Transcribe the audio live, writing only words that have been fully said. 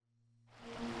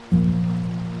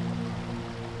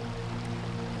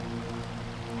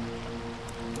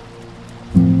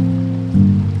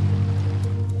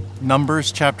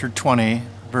Numbers chapter 20,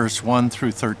 verse 1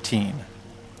 through 13.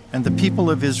 And the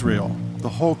people of Israel, the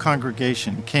whole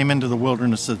congregation, came into the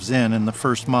wilderness of Zin in the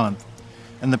first month,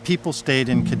 and the people stayed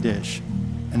in Kadesh.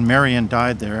 And Miriam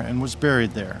died there and was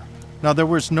buried there. Now there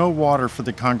was no water for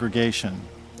the congregation,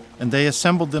 and they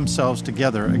assembled themselves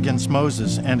together against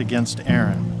Moses and against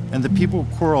Aaron. And the people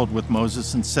quarreled with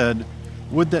Moses and said,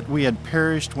 "Would that we had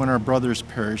perished when our brothers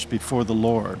perished before the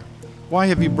Lord. Why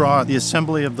have you brought the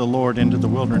assembly of the Lord into the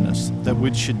wilderness, that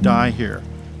we should die here,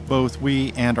 both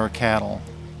we and our cattle?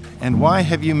 And why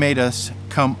have you made us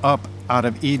come up out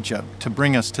of Egypt to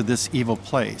bring us to this evil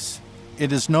place?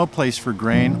 It is no place for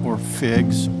grain or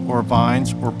figs or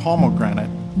vines or pomegranate,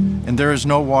 and there is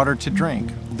no water to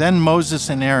drink." Then Moses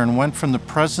and Aaron went from the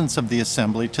presence of the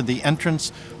assembly to the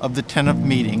entrance of the tent of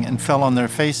meeting and fell on their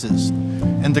faces.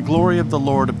 And the glory of the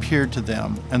Lord appeared to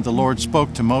them. And the Lord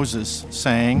spoke to Moses,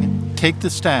 saying, "Take the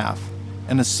staff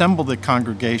and assemble the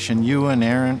congregation, you and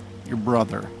Aaron your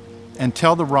brother, and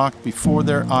tell the rock before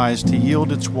their eyes to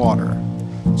yield its water.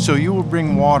 So you will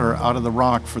bring water out of the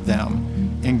rock for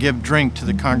them, and give drink to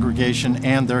the congregation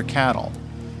and their cattle."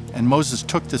 And Moses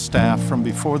took the staff from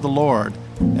before the Lord,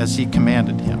 as he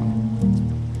commanded him.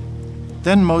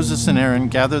 Then Moses and Aaron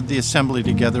gathered the assembly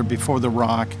together before the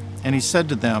rock, and he said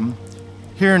to them,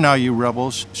 "Hear now, you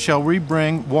rebels, shall we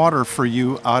bring water for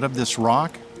you out of this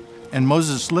rock?" And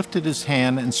Moses lifted his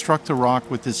hand and struck the rock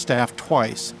with his staff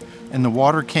twice, and the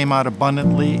water came out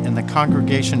abundantly, and the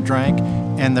congregation drank,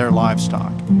 and their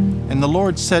livestock. And the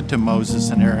Lord said to Moses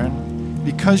and Aaron,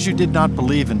 "Because you did not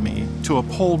believe in me, to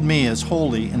uphold me as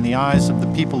holy in the eyes of the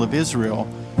people of Israel,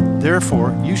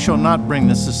 therefore you shall not bring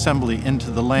this assembly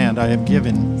into the land I have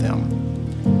given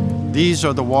them. These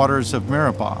are the waters of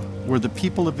Meribah, where the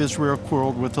people of Israel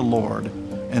quarreled with the Lord,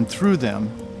 and through them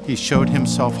he showed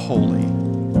himself holy."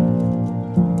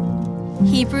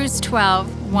 Hebrews 12,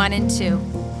 1 and 2.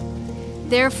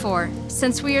 Therefore,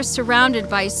 since we are surrounded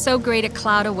by so great a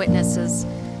cloud of witnesses,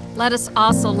 let us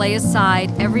also lay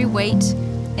aside every weight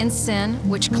and sin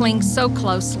which clings so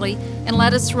closely, and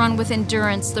let us run with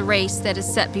endurance the race that is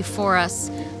set before us,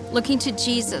 looking to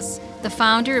Jesus, the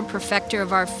founder and perfecter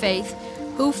of our faith,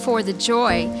 who for the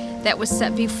joy that was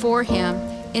set before him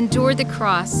endured the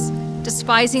cross,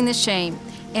 despising the shame,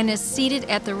 and is seated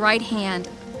at the right hand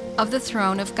of the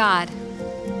throne of God.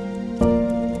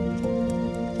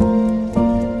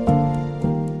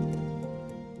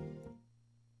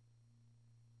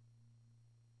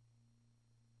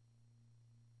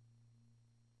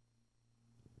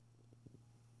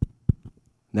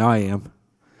 Now I am.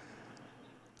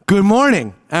 Good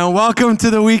morning, and welcome to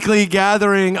the weekly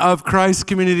gathering of Christ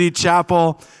Community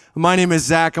Chapel. My name is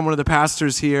Zach. I'm one of the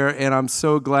pastors here, and I'm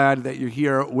so glad that you're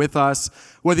here with us.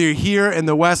 Whether you're here in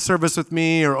the West service with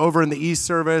me or over in the East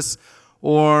service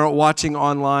or watching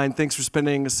online, thanks for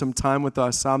spending some time with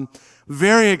us. I'm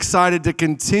very excited to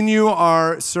continue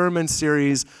our sermon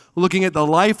series looking at the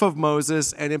life of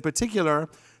Moses, and in particular,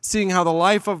 seeing how the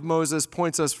life of Moses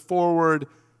points us forward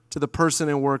to the person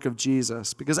and work of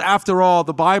Jesus. Because after all,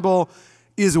 the Bible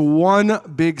is one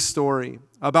big story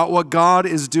about what God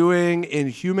is doing in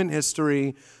human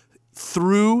history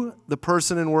through the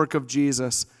person and work of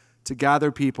Jesus to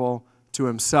gather people to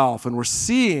himself. And we're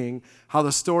seeing how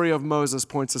the story of Moses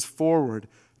points us forward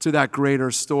to that greater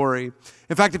story.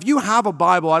 In fact, if you have a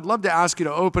Bible, I'd love to ask you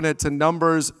to open it to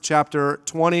Numbers chapter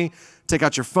 20. Take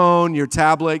out your phone, your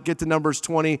tablet, get to Numbers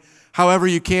 20. However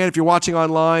you can, if you're watching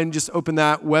online, just open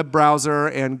that web browser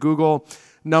and Google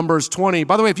Numbers 20.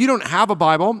 By the way, if you don't have a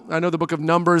Bible, I know the book of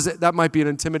Numbers, that might be an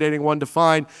intimidating one to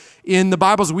find. In the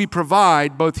Bibles we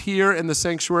provide, both here in the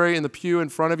sanctuary, in the pew in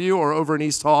front of you, or over in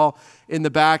East Hall in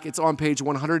the back, it's on page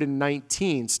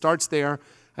 119. Starts there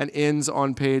and ends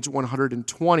on page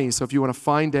 120. So if you want to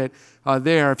find it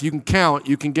there, if you can count,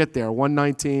 you can get there,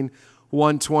 119,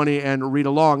 120, and read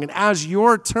along. And as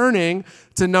you're turning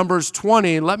to Numbers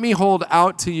 20, let me hold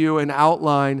out to you an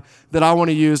outline that I want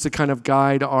to use to kind of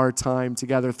guide our time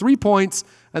together. 3 points,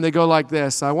 and they go like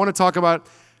this. I want to talk about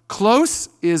close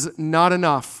is not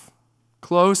enough.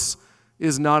 Close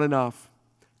is not enough.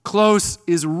 Close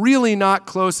is really not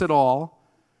close at all.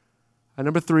 And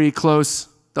number 3, close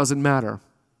doesn't matter.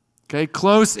 Okay,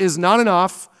 close is not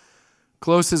enough.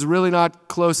 Close is really not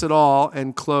close at all,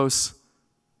 and close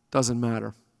doesn't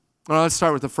matter. All right, let's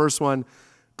start with the first one.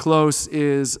 Close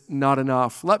is not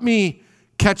enough. Let me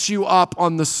catch you up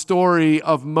on the story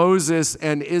of Moses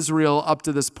and Israel up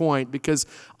to this point, because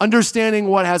understanding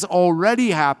what has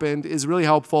already happened is really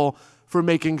helpful for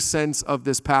making sense of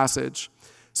this passage.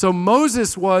 So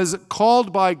Moses was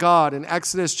called by God in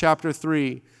Exodus chapter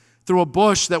 3 through a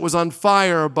bush that was on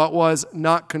fire but was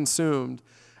not consumed.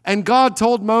 And God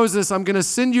told Moses, I'm going to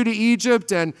send you to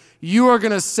Egypt, and you are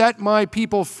going to set my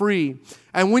people free.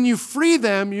 And when you free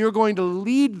them, you're going to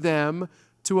lead them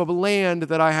to a land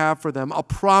that I have for them, a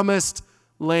promised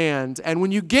land. And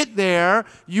when you get there,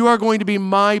 you are going to be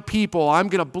my people. I'm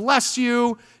going to bless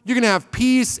you. You're going to have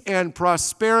peace and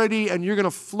prosperity, and you're going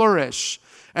to flourish.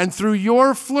 And through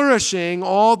your flourishing,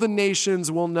 all the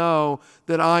nations will know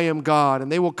that I am God,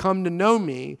 and they will come to know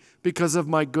me because of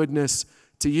my goodness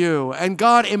to you. And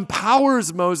God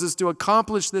empowers Moses to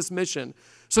accomplish this mission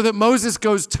so that Moses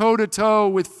goes toe-to-toe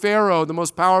with Pharaoh, the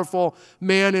most powerful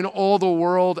man in all the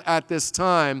world at this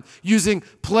time, using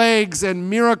plagues and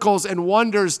miracles and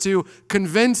wonders to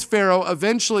convince Pharaoh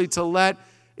eventually to let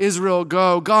Israel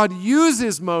go. God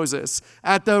uses Moses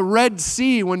at the Red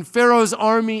Sea when Pharaoh's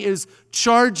army is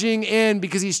charging in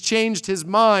because he's changed his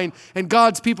mind and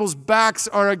God's people's backs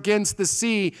are against the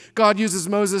sea. God uses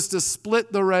Moses to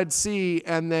split the Red Sea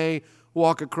and they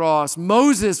walk across.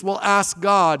 Moses will ask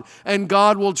God, and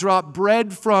God will drop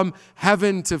bread from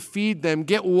heaven to feed them,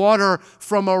 get water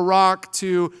from a rock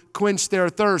to quench their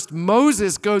thirst.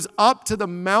 Moses goes up to the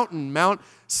mountain, Mount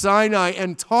Sinai,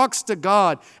 and talks to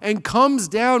God and comes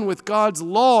down with God's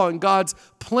law and God's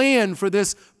plan for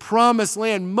this promised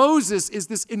land. Moses is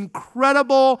this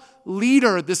incredible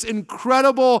leader, this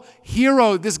incredible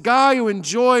hero, this guy who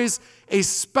enjoys a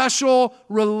special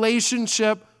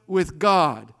relationship with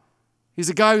God. He's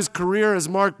a guy whose career is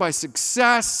marked by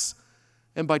success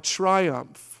and by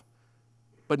triumph,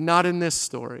 but not in this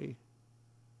story.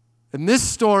 In this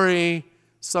story,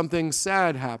 something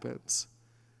sad happens.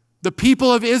 The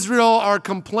people of Israel are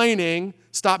complaining.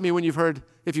 Stop me when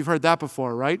if you've heard that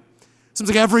before, right? Seems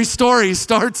like every story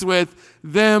starts with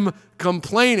them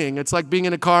complaining. It's like being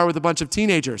in a car with a bunch of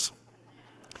teenagers.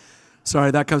 Sorry,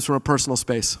 that comes from a personal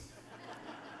space.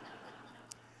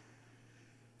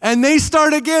 And they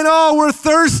start again, oh, we're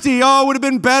thirsty. Oh, it would have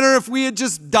been better if we had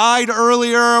just died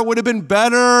earlier. It would have been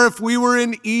better if we were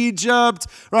in Egypt,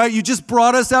 right? You just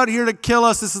brought us out here to kill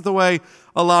us. This is the way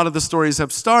a lot of the stories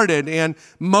have started. And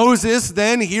Moses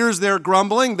then hears their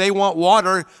grumbling. They want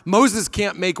water. Moses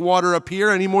can't make water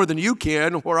appear any more than you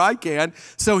can or I can.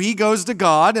 So he goes to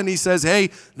God and he says,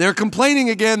 hey, they're complaining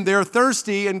again. They're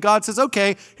thirsty. And God says,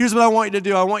 okay, here's what I want you to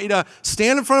do. I want you to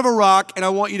stand in front of a rock and I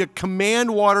want you to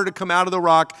command water to come out of the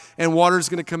rock, and water's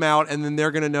going to come out, and then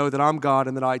they're going to know that I'm God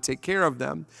and that I take care of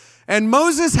them. And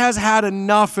Moses has had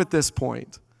enough at this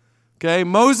point. Okay,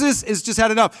 Moses has just had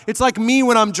enough. It's like me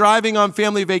when I'm driving on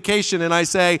family vacation and I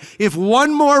say, if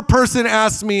one more person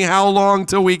asks me how long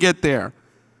till we get there,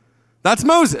 that's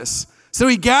Moses. So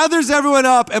he gathers everyone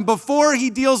up, and before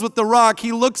he deals with the rock,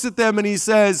 he looks at them and he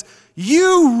says,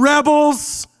 you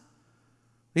rebels.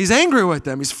 He's angry with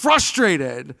them. He's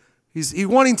frustrated. He's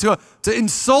wanting to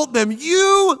insult them.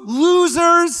 You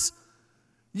losers.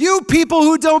 You people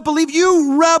who don't believe.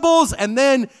 You rebels. And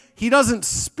then he doesn't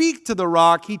speak to the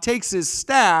rock. He takes his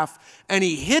staff and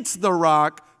he hits the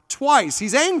rock twice.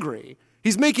 He's angry.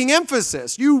 He's making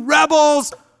emphasis. You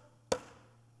rebels.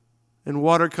 And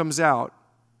water comes out.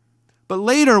 But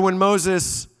later when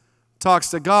Moses talks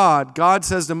to God, God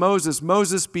says to Moses,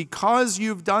 Moses, because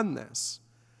you've done this,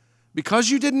 because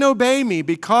you didn't obey me,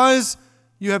 because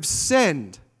you have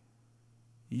sinned,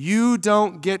 you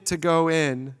don't get to go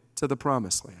in to the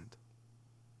promised land.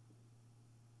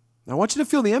 Now, I want you to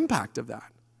feel the impact of that.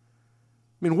 I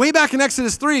mean, way back in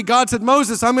Exodus 3, God said,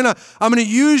 Moses, I'm gonna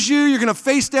use you. You're gonna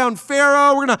face down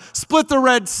Pharaoh. We're gonna split the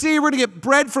Red Sea. We're gonna get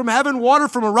bread from heaven, water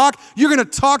from a rock. You're gonna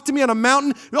talk to me on a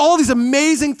mountain. All these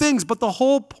amazing things. But the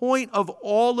whole point of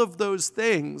all of those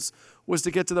things was to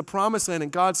get to the promised land.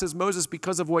 And God says, Moses,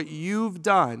 because of what you've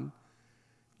done,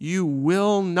 you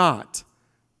will not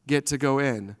get to go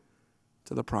in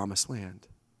to the promised land.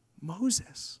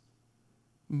 Moses.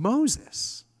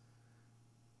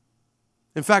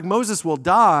 In fact, Moses will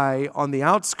die on the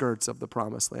outskirts of the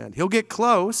promised land. He'll get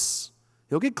close.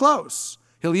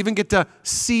 He'll even get to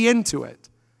see into it.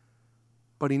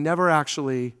 But he never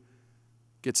actually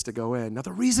gets to go in. Now,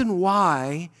 the reason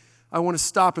why I want to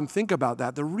stop and think about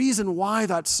that, the reason why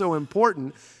that's so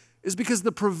important is because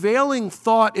the prevailing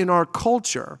thought in our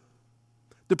culture,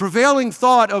 the prevailing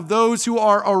thought of those who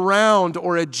are around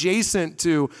or adjacent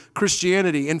to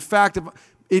Christianity, in fact,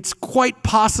 it's quite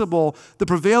possible the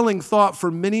prevailing thought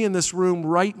for many in this room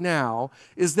right now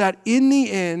is that in the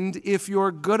end, if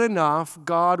you're good enough,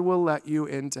 God will let you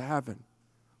into heaven.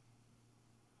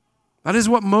 That is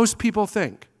what most people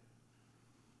think.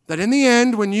 That in the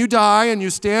end, when you die and you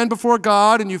stand before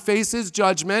God and you face his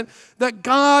judgment, that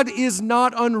God is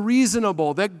not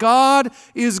unreasonable, that God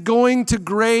is going to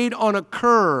grade on a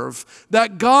curve,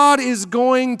 that God is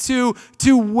going to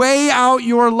weigh out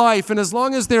your life. And as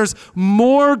long as there's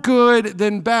more good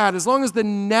than bad, as long as the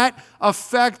net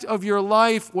effect of your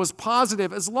life was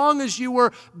positive, as long as you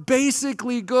were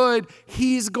basically good,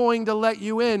 he's going to let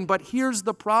you in. But here's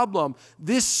the problem.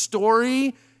 This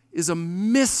story is a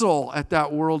missile at that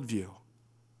worldview.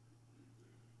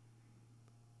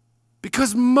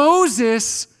 Because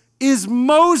Moses is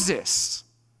Moses.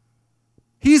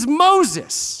 He's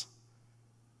Moses.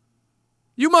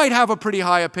 You might have a pretty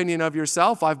high opinion of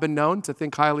yourself. I've been known to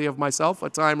think highly of myself a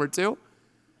time or two.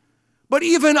 But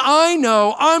even I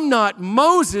know I'm not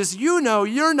Moses. You know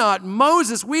you're not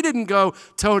Moses. We didn't go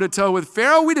toe-to-toe with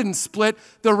Pharaoh. We didn't split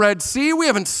the Red Sea. We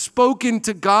haven't spoken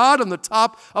to God on the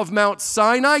top of Mount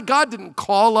Sinai. God didn't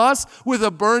call us with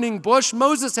a burning bush.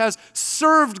 Moses has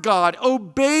served God,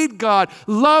 obeyed God,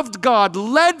 loved God,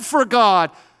 led for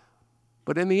God.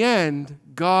 But in the end,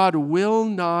 God will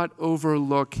not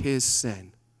overlook his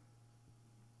sin.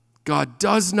 God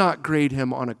does not grade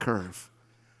him on a curve.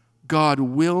 God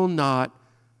will not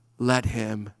let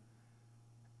him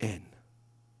in.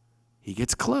 He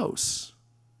gets close,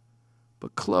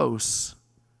 but close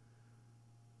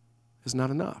is not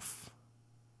enough.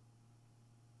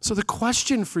 So the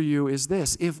question for you is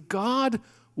this: if God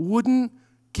wouldn't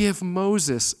give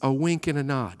Moses a wink and a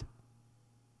nod,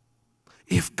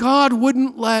 if God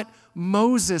wouldn't let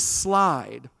Moses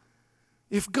slide,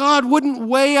 if God wouldn't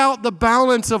weigh out the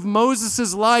balance of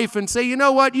Moses' life and say, you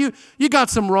know what, you got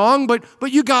some wrong, but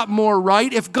you got more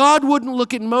right. If God wouldn't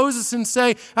look at Moses and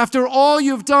say, after all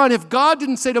you've done, if God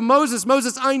didn't say to Moses,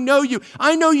 Moses, I know you.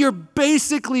 I know you're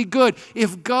basically good.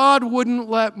 If God wouldn't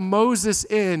let Moses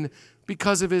in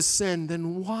because of his sin,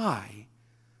 then why?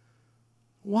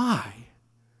 Why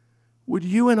would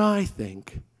you and I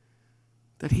think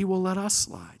that he will let us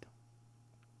slide?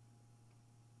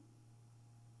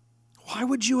 Why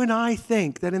would you and I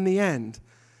think that in the end,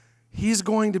 he's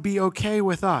going to be okay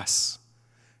with us?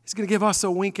 He's going to give us a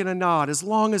wink and a nod as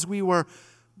long as we were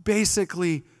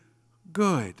basically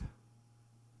good.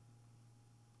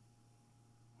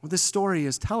 Well, this story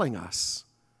is telling us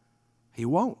he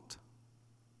won't.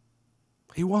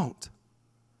 He won't.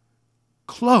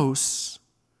 Close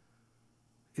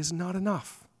is not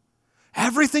enough.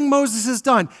 Everything Moses has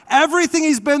done, everything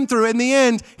he's been through, in the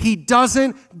end, he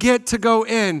doesn't get to go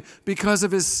in because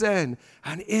of his sin.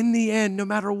 And in the end, no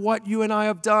matter what you and I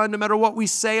have done, no matter what we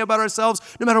say about ourselves,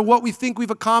 no matter what we think we've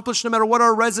accomplished, no matter what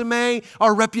our resume,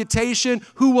 our reputation,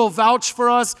 who will vouch for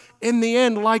us, in the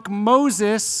end, like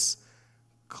Moses,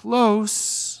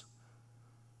 close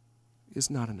is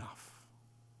not enough.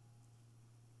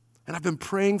 And I've been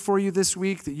praying for you this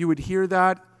week that you would hear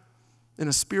that in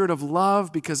a spirit of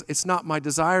love, because it's not my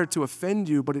desire to offend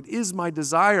you, but it is my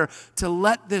desire to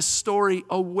let this story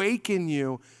awaken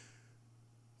you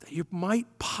that you might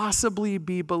possibly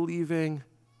be believing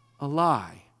a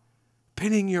lie,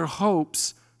 pinning your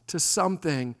hopes to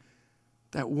something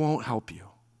that won't help you.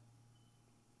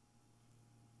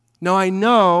 Now, I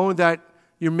know that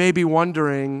you may be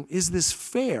wondering, is this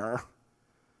fair?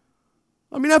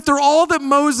 I mean, after all that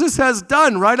Moses has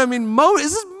done, right? I mean,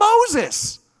 this is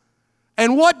Moses.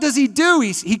 And what does he do?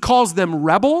 He calls them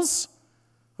rebels.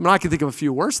 I mean, I can think of a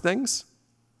few worse things.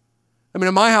 I mean,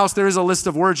 in my house, there is a list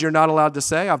of words you're not allowed to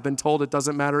say. I've been told it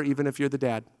doesn't matter even if you're the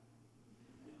dad.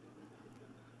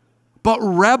 But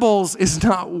rebels is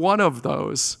not one of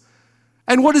those.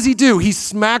 And what does he do? He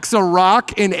smacks a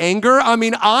rock in anger. I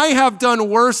mean, I have done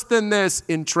worse than this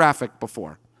in traffic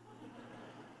before.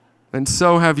 And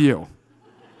so have you.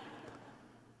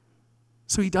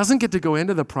 So he doesn't get to go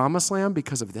into the promised land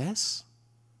because of this?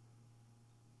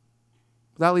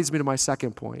 That leads me to my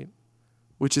second point,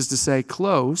 which is to say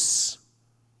close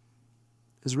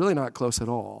is really not close at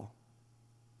all.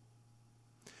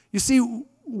 You see,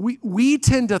 we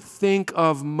tend to think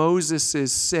of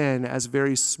Moses' sin as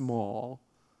very small,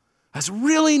 as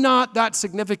really not that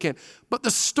significant. But the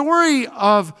story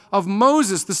of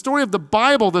Moses, the story of the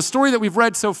Bible, the story that we've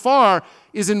read so far,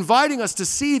 is inviting us to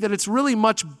see that it's really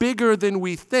much bigger than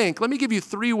we think. Let me give you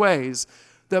 3 ways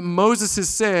that Moses'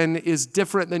 sin is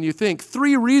different than you think.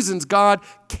 3 reasons God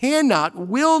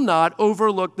will not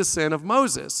overlook the sin of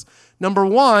Moses. Number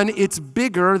 1, it's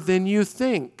bigger than you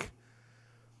think.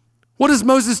 What does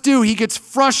Moses do? He gets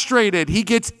frustrated. He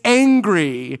gets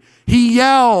angry. He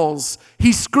yells.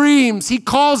 He screams. He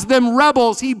calls them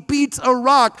rebels. He beats a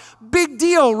rock. Big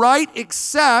deal, right?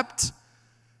 Except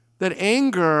that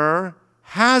anger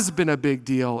has been a big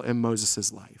deal in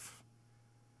Moses' life.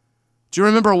 Do you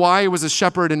remember why he was a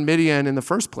shepherd in Midian in the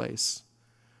first place?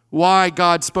 Why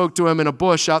God spoke to him in a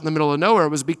bush out in the middle of nowhere? It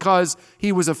was because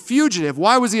he was a fugitive.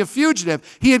 Why was he a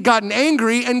fugitive? He had gotten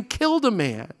angry and killed a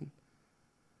man.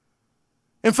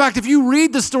 In fact, if you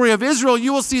read the story of Israel,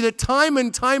 you will see that time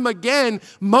and time again,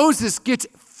 Moses gets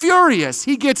furious.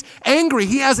 He gets angry.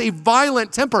 He has a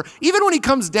violent temper. Even when he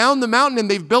comes down the mountain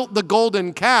and they've built the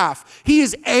golden calf, he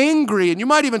is angry, and you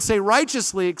might even say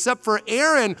righteously, except for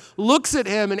Aaron looks at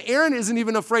him, and Aaron isn't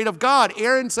even afraid of God.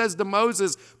 Aaron says to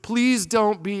Moses, please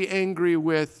don't be angry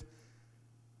with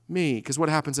me, because what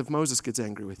happens if Moses gets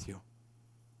angry with you?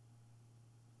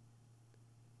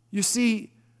 You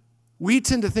see, we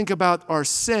tend to think about our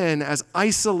sin as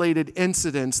isolated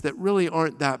incidents that really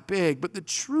aren't that big, but the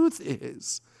truth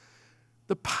is,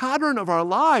 the pattern of our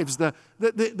lives, the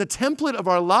template of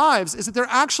our lives is that they're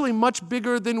actually much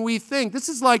bigger than we think. This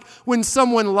is like when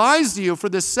someone lies to you for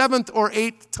the 7th or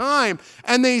 8th time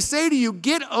and they say to you,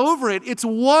 get over it. It's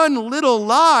one little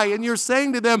lie. And you're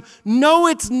saying to them, no,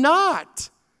 it's not.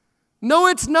 No,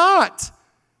 it's not.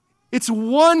 It's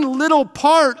one little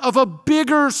part of a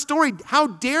bigger story. How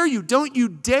dare you? Don't you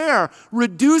dare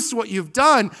reduce what you've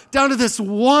done down to this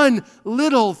one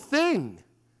little thing.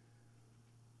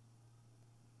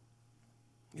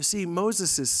 You see,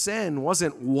 Moses' sin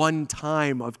wasn't one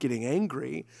time of getting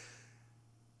angry. It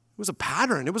was a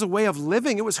pattern. It was a way of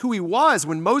living. It was who he was.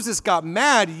 When Moses got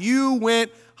mad, you went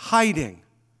hiding.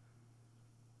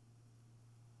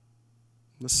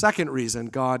 The second reason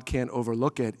God can't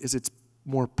overlook it is it's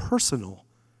more personal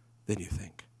than you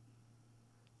think.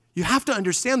 You have to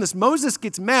understand this. Moses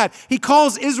gets mad. He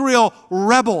calls Israel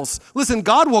rebels. Listen,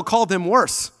 God will call them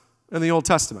worse in the Old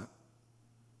Testament.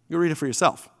 You'll read it for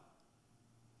yourself.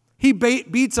 He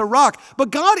beats a rock.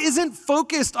 But God isn't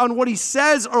focused on what he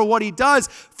says or what he does.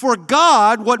 For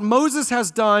God, what Moses has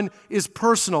done is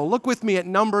personal. Look with me at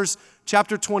Numbers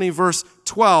chapter 20, verse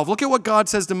 12. Look at what God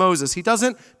says to Moses. He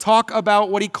doesn't talk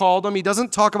about what he called him. He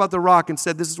doesn't talk about the rock.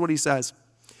 Instead, this is what he says.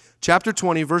 Chapter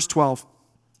 20, verse 12.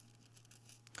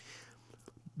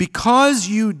 Because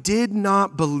you did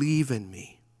not believe in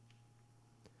me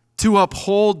to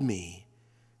uphold me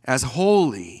as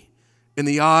holy in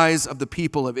the eyes of the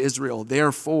people of Israel,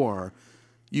 therefore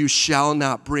you shall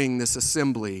not bring this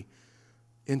assembly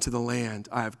into the land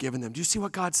I have given them. Do you see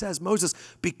what God says? Moses,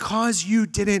 because you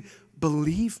didn't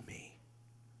believe me.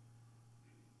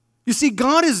 You see,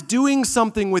 God is doing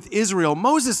something with Israel.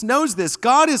 Moses knows this.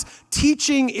 God is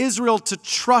teaching Israel to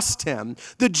trust him.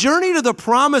 The journey to the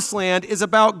promised land is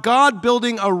about God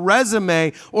building a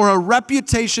resume or a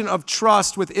reputation of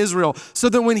trust with Israel so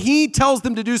that when he tells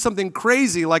them to do something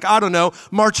crazy, like, I don't know,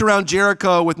 march around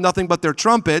Jericho with nothing but their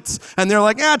trumpets, and they're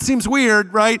like, it seems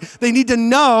weird, right? They need to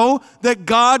know that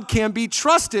God can be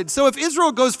trusted. So if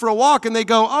Israel goes for a walk and they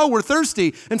go, oh, we're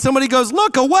thirsty, and somebody goes,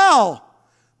 look, a well,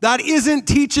 that isn't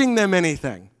teaching them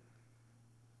anything.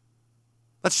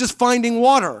 That's just finding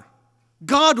water.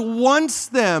 God wants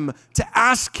them to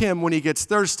ask him when he gets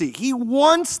thirsty. He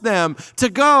wants them to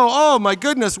go, oh my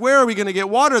goodness, where are we going to get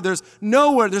water? There's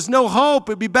nowhere. There's no hope.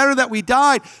 It'd be better that we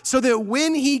died. So that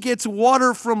when he gets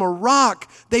water from a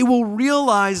rock, they will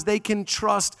realize they can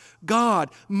trust God.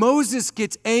 Moses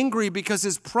gets angry because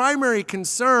his primary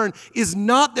concern is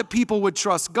not that people would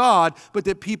trust God, but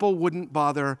that people wouldn't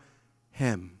bother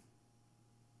him.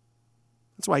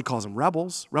 That's why he calls them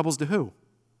rebels. Rebels to who?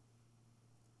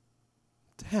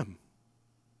 To him.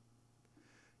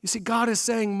 You see, God is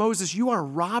saying, Moses, you are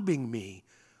robbing me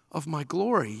of my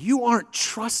glory. You aren't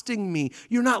trusting me.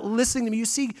 You're not listening to me. You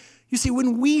see,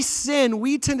 when we sin,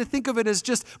 we tend to think of it as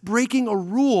just breaking a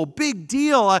rule. Big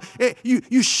deal.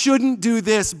 You shouldn't do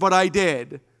this, but I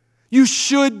did. You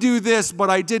should do this, but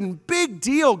I didn't. Big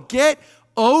deal. Get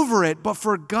over it. But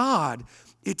for God,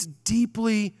 it's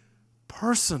deeply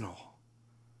personal.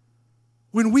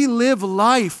 When we live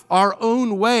life our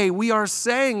own way, we are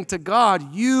saying to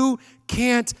God, you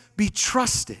can't be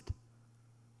trusted.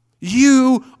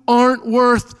 You aren't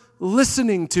worth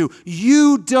listening to.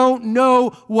 You don't know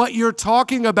what you're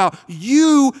talking about.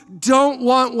 You don't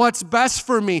want what's best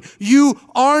for me. You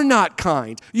are not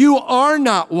kind. You are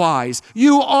not wise.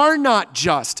 You are not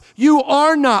just. You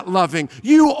are not loving.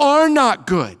 You are not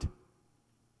good.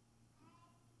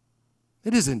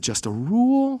 It isn't just a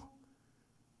rule.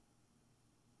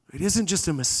 It isn't just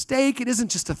a mistake. It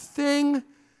isn't just a thing.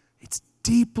 It's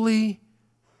deeply,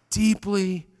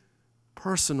 deeply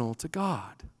personal to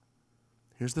God.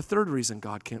 Here's the third reason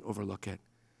God can't overlook it.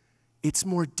 It's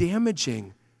more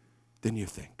damaging than you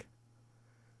think.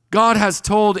 God has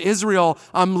told Israel,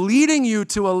 I'm leading you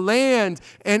to a land,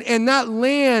 and that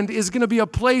land is going to be a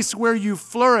place where you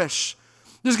flourish.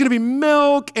 There's going to be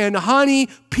milk and honey,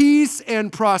 peace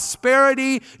and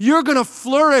prosperity. You're going to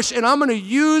flourish, and I'm going to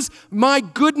use my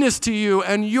goodness to you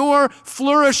and your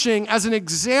flourishing as an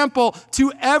example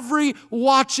to every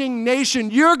watching nation.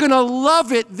 You're going to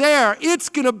love it there. It's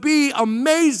going to be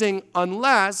amazing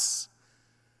unless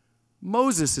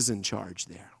Moses is in charge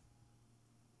there.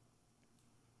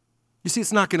 You see,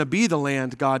 it's not going to be the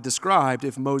land God described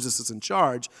if Moses is in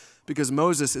charge, because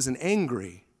Moses is an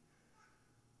angry,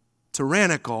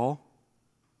 tyrannical,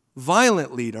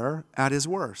 violent leader at his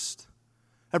worst.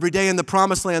 Every day in the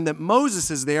promised land that Moses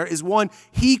is there is one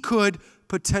he could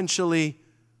potentially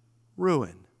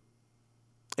ruin.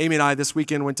 Amy and I this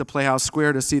weekend went to Playhouse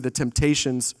Square to see the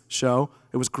Temptations show.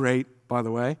 It was great, by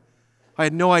the way. I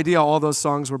had no idea all those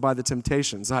songs were by the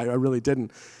Temptations. I really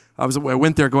didn't. I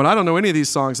went there going, I don't know any of these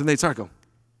songs. And they start going,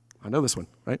 I know this one,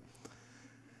 right?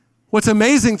 What's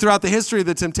amazing throughout the history of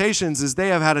the Temptations is they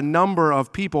have had a number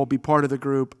of people be part of the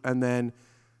group and then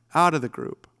out of the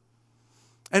group.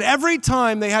 And every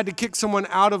time they had to kick someone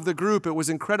out of the group, it was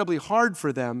incredibly hard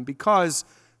for them because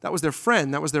that was their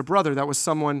friend, that was their brother, that was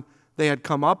someone they had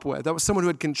come up with. That was someone who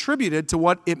had contributed to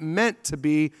what it meant to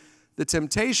be the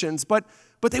Temptations. But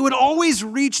they would always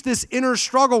reach this inner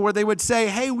struggle where they would say,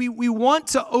 hey, we want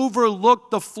to overlook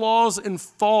the flaws and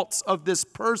faults of this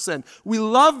person. We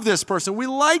love this person. We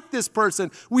like this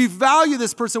person. We value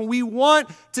this person. We want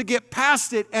to get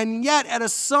past it. And yet, at a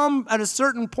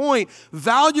certain point,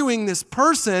 valuing this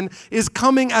person is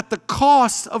coming at the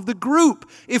cost of the group.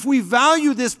 If we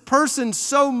value this person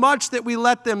so much that we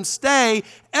let them stay,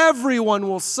 everyone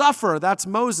will suffer. That's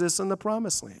Moses in the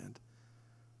Promised Land.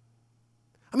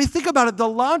 I mean, think about it. The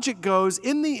logic goes,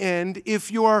 in the end,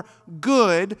 if you're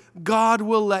good, God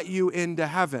will let you into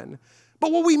heaven.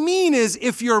 But what we mean is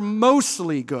if you're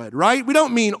mostly good, right? We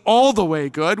don't mean all the way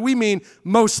good. We mean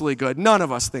mostly good. None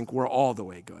of us think we're all the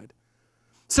way good.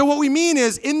 So what we mean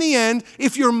is, in the end,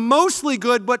 if you're mostly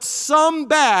good but some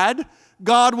bad,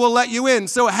 God will let you in.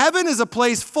 So heaven is a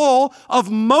place full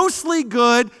of mostly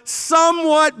good,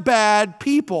 somewhat bad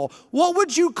people. What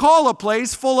would you call a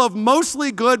place full of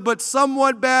mostly good but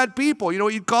somewhat bad people? You know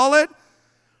what you'd call it?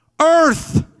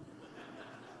 Earth.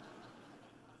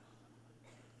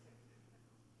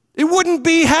 It wouldn't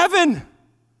be heaven.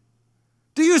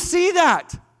 Do you see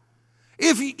that?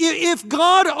 If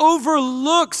God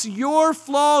overlooks your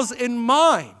flaws and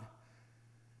mine,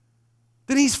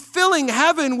 then he's filling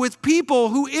heaven with people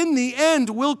who in the end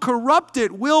will corrupt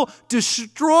it, will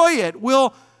destroy it,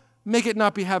 will make it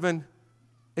not be heaven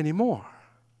anymore.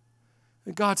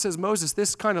 And God says, Moses,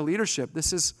 this kind of leadership,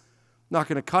 this is not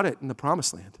going to cut it in the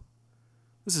Promised Land.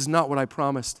 This is not what I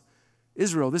promised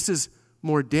Israel. This is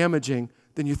more damaging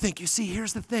than you think. You see,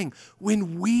 here's the thing.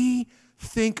 When we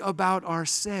think about our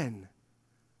sin,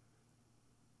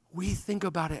 we think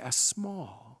about it as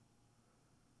small.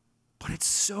 But it's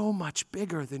so much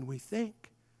bigger than we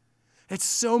think. It's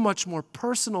so much more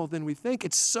personal than we think.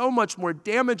 It's so much more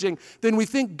damaging than we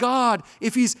think. God,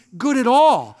 if he's good at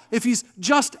all, if he's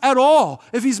just at all,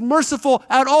 if he's merciful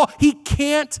at all, he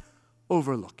can't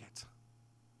overlook it.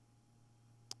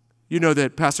 You know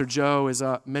that Pastor Joe is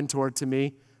a mentor to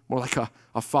me, more like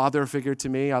a father figure to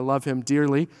me. I love him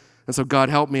dearly. And so God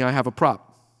help me, I have a prop.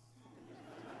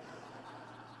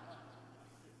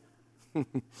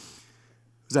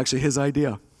 It was actually his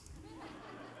idea.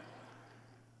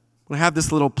 I have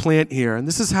this little plant here, and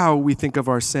this is how we think of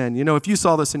our sin. You know, if you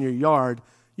saw this in your yard,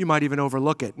 you might even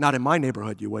overlook it. Not in my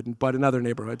neighborhood, you wouldn't, but in other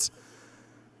neighborhoods.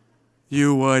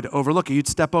 You would overlook it. You'd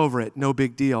step over it. No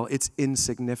big deal. It's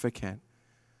insignificant.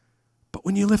 But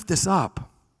when you lift this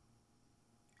up,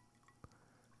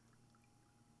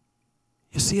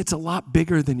 you see it's a lot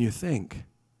bigger than you think.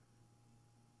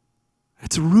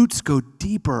 Its roots go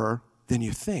deeper than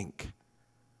you think.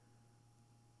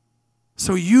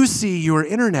 So you see your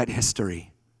internet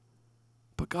history,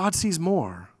 but God sees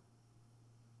more.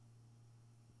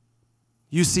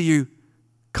 You see you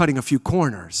cutting a few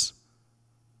corners,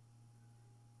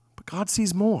 but God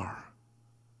sees more.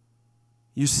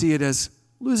 You see it as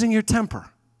losing your temper,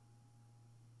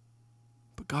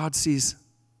 but God sees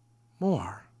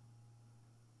more.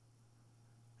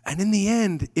 And in the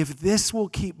end, if this will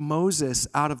keep Moses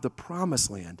out of the Promised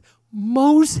Land,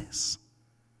 Moses,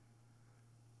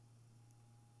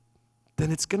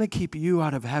 then it's going to keep you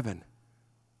out of heaven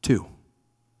too.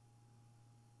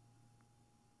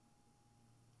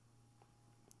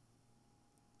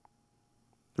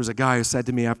 There's a guy who said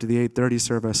to me after the 8:30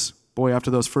 service, boy, after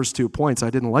those first 2 points,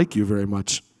 I didn't like you very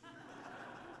much.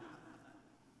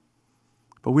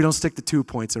 But we don't stick to 2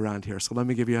 points around here, so let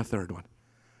me give you a third one.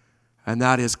 And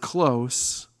that is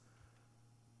close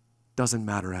doesn't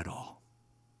matter at all.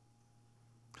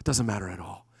 It doesn't matter at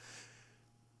all.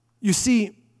 You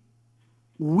see,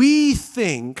 we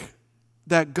think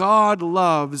that God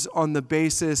loves on the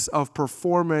basis of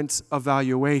performance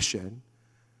evaluation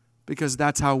because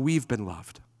that's how we've been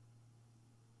loved.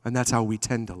 And that's how we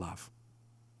tend to love.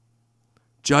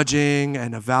 Judging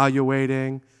and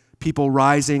evaluating, people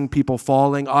rising, people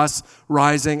falling, us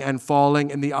rising and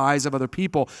falling in the eyes of other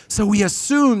people. So we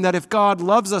assume that if God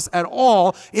loves us at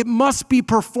all, it must be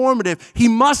performative. He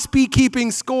must be keeping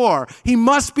score. He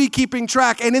must be keeping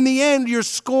track. And in the end, your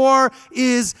score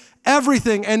is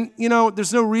everything. And,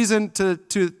 there's no reason to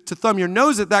thumb your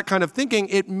nose at that kind of thinking.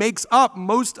 It makes up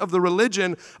most of the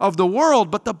religion of the world.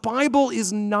 But the Bible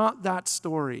is not that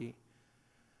story.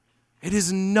 It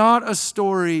is not a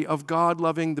story of God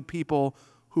loving the people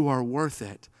who are worth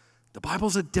it. The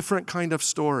Bible's a different kind of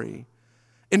story.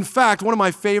 In fact, one of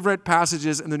my favorite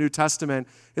passages in the New Testament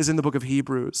is in the book of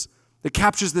Hebrews. It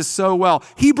captures this so well.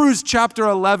 Hebrews chapter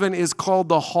 11 is called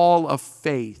the Hall of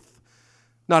Faith.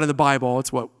 Not in the Bible,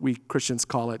 it's what we Christians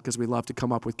call it because we love to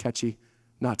come up with catchy,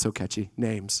 not so catchy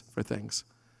names for things.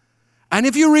 And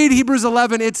if you read Hebrews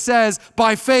 11, it says,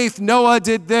 by faith Noah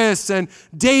did this, and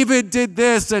David did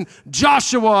this, and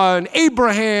Joshua, and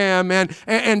Abraham,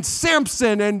 and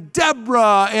Samson, and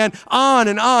Deborah, and on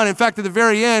and on. In fact, at the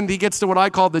very end, he gets to what I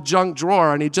call the junk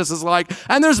drawer, and he just is like,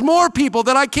 and there's more people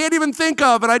that I can't even think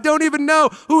of, and I don't even know,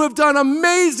 who have done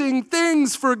amazing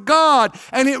things for God.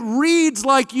 And it reads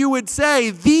like you would say,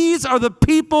 these are the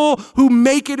people who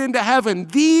make it into heaven.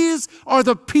 These are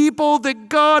the people that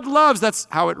God loves. That's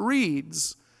how it reads.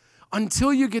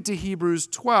 Until you get to Hebrews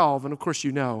 12, and of course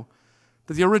you know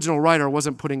that the original writer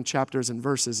wasn't putting chapters and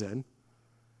verses in.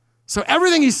 So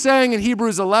everything he's saying in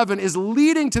Hebrews 11 is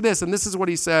leading to this, and this is what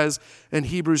he says in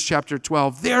Hebrews chapter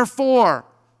 12. Therefore,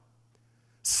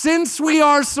 since we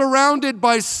are surrounded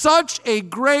by such a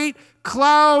great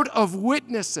cloud of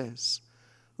witnesses,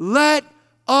 let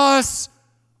us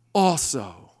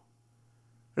also.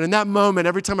 And in that moment,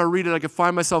 every time I read it, I can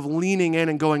find myself leaning in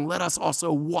and going, let us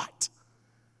also what?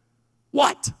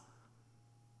 What?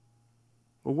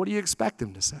 Well, what do you expect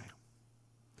him to say?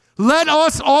 Let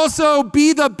us also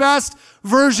be the best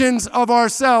versions of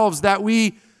ourselves that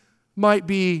we might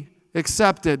be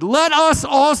accepted. Let us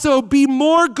also be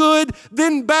more good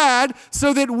than bad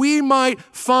so that we might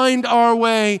find our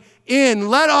way in.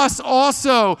 Let us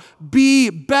also be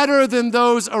better than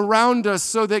those around us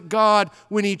so that God,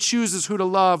 when he chooses who to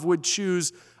love, would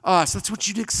choose us. That's what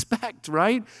you'd expect,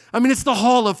 right? I mean, it's the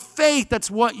hall of faith. That's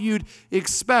what you'd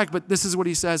expect. But this is what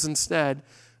he says instead.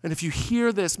 And if you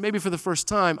hear this, maybe for the first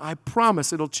time, I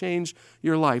promise it'll change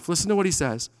your life. Listen to what he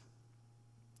says.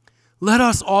 Let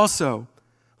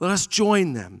us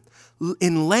join them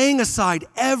in laying aside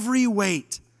every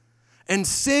weight and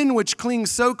sin which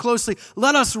clings so closely.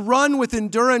 Let us run with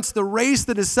endurance the race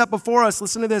that is set before us.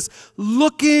 Listen to this.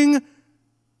 Looking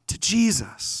to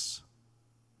Jesus,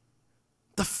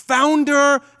 the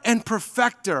founder and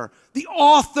perfecter, the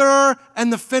author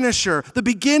and the finisher, the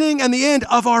beginning and the end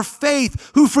of our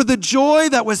faith, who for the joy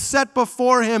that was set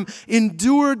before him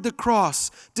endured the cross,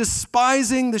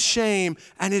 despising the shame,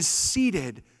 and is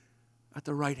seated at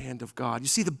the right hand of God. You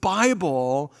see, the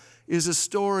Bible is a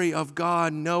story of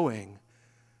God knowing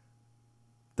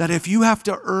that if you have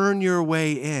to earn your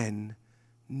way in,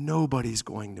 nobody's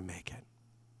going to make it.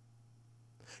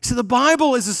 So the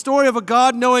Bible is a story of a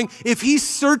God knowing if he's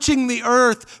searching the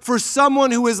earth for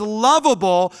someone who is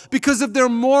lovable because of their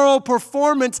moral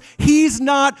performance, he's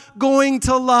not going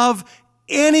to love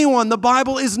anyone. The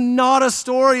Bible is not a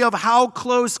story of how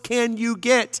close can you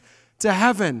get to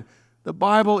heaven. The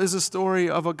Bible is a story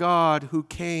of a God who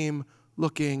came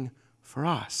looking for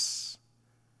us.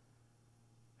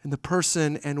 In the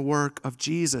person and work of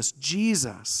Jesus.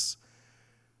 Jesus,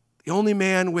 the only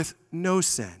man with no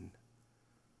sin.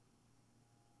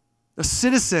 A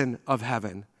citizen of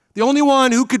heaven. The only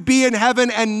one who could be in heaven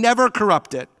and never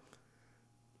corrupt it.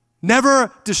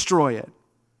 Never destroy it.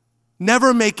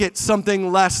 Never make it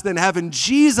something less than heaven.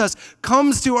 Jesus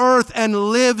comes to earth and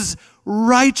lives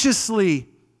righteously.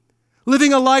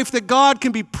 Living a life that God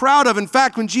can be proud of. In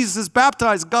fact, when Jesus is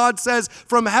baptized, God says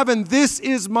from heaven, "This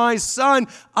is my son.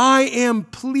 I am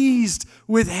pleased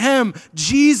with him."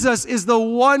 Jesus is the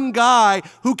one guy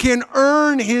who can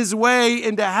earn his way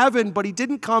into heaven, but he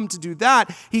didn't come to do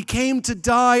that. He came to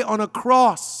die on a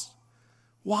cross.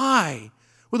 Why?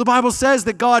 Well, the Bible says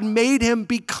that God made him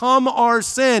become our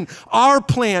sin, our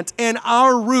plant, and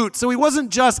our root. So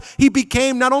he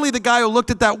became not only the guy who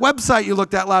looked at that website you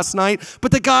looked at last night,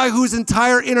 but the guy whose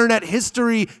entire internet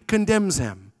history condemns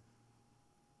him.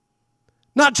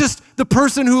 Not just the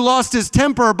person who lost his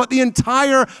temper, but the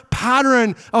entire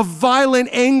pattern of violent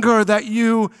anger that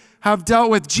you have dealt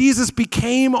with. Jesus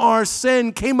became our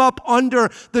sin, came up under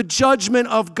the judgment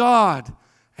of God,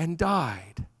 and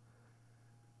died.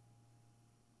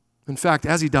 In fact,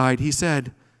 as he died, he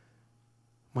said,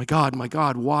 my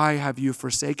God, why have you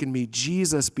forsaken me?"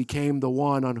 Jesus became the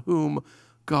one on whom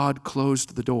God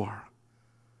closed the door.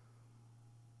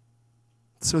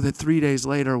 So that 3 days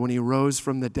later, when he rose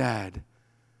from the dead,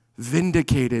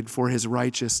 vindicated for his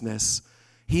righteousness,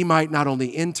 he might not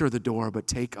only enter the door, but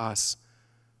take us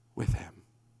with him.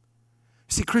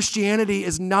 See, Christianity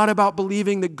is not about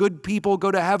believing that good people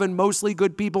go to heaven, mostly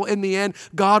good people. In the end,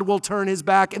 God will turn his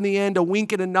back. In the end, a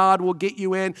wink and a nod will get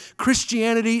you in.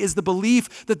 Christianity is the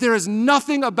belief that there is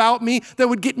nothing about me that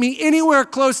would get me anywhere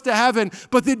close to heaven,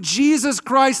 but that Jesus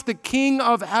Christ, the King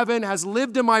of heaven, has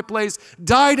lived in my place,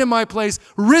 died in my place,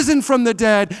 risen from the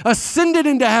dead, ascended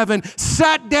into heaven,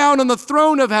 sat down on the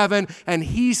throne of heaven, and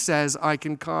he says I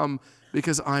can come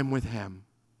because I'm with him.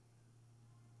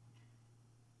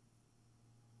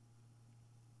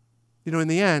 You know, in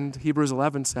the end, Hebrews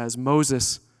 11 says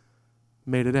Moses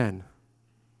made it in.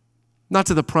 Not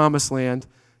to the promised land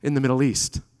in the Middle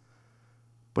East,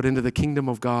 but into the kingdom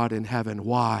of God in heaven.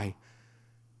 Why?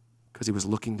 Because he was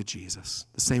looking to Jesus,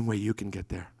 the same way you can get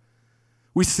there.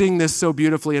 We sing this so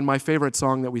beautifully in my favorite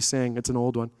song that we sing. It's an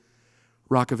old one,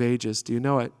 Rock of Ages. Do you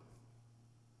know it?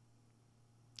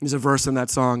 There's a verse in that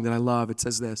song that I love. It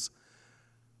says this: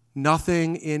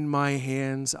 "Nothing in my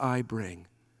hands I bring,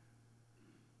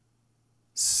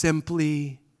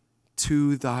 simply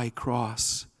to thy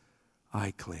cross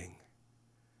I cling.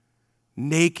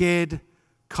 Naked,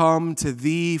 come to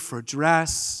thee for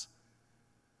dress.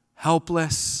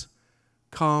 Helpless,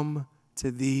 come to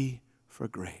thee for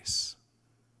grace.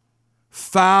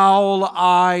 Foul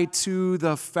I to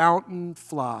the fountain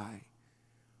fly.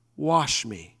 Wash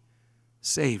me,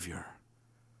 Savior,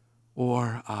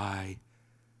 or I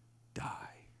die."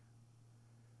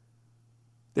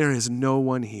 There is no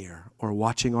one here or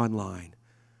watching online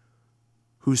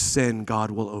whose sin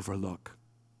God will overlook.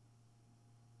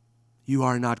 You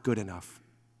are not good enough,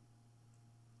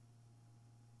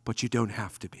 but you don't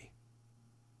have to be.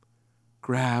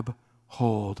 Grab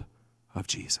hold of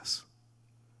Jesus.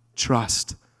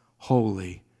 Trust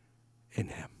wholly in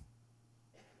him.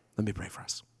 Let me pray for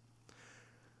us.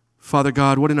 Father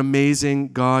God, what an amazing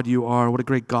God you are. What a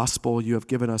great gospel you have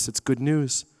given us. It's good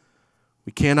news.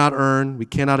 We cannot earn, we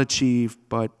cannot achieve,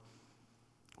 but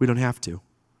we don't have to.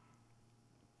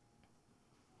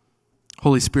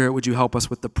 Holy Spirit, would you help us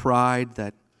with the pride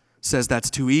that says that's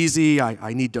too easy,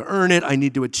 I need to earn it, I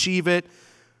need to achieve it.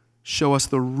 Show us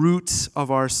the roots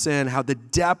of our sin, how the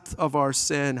depth of our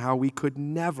sin, how we could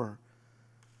never,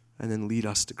 and then lead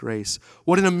us to grace.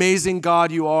 What an amazing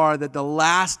God you are, that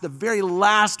the very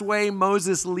last way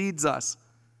Moses leads us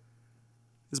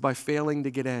is by failing to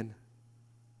get in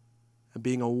and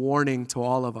being a warning to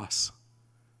all of us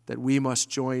that we must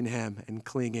join him in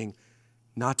clinging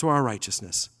not to our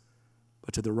righteousness,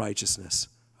 but to the righteousness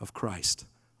of Christ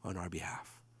on our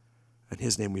behalf. In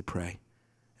his name we pray.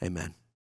 Amen.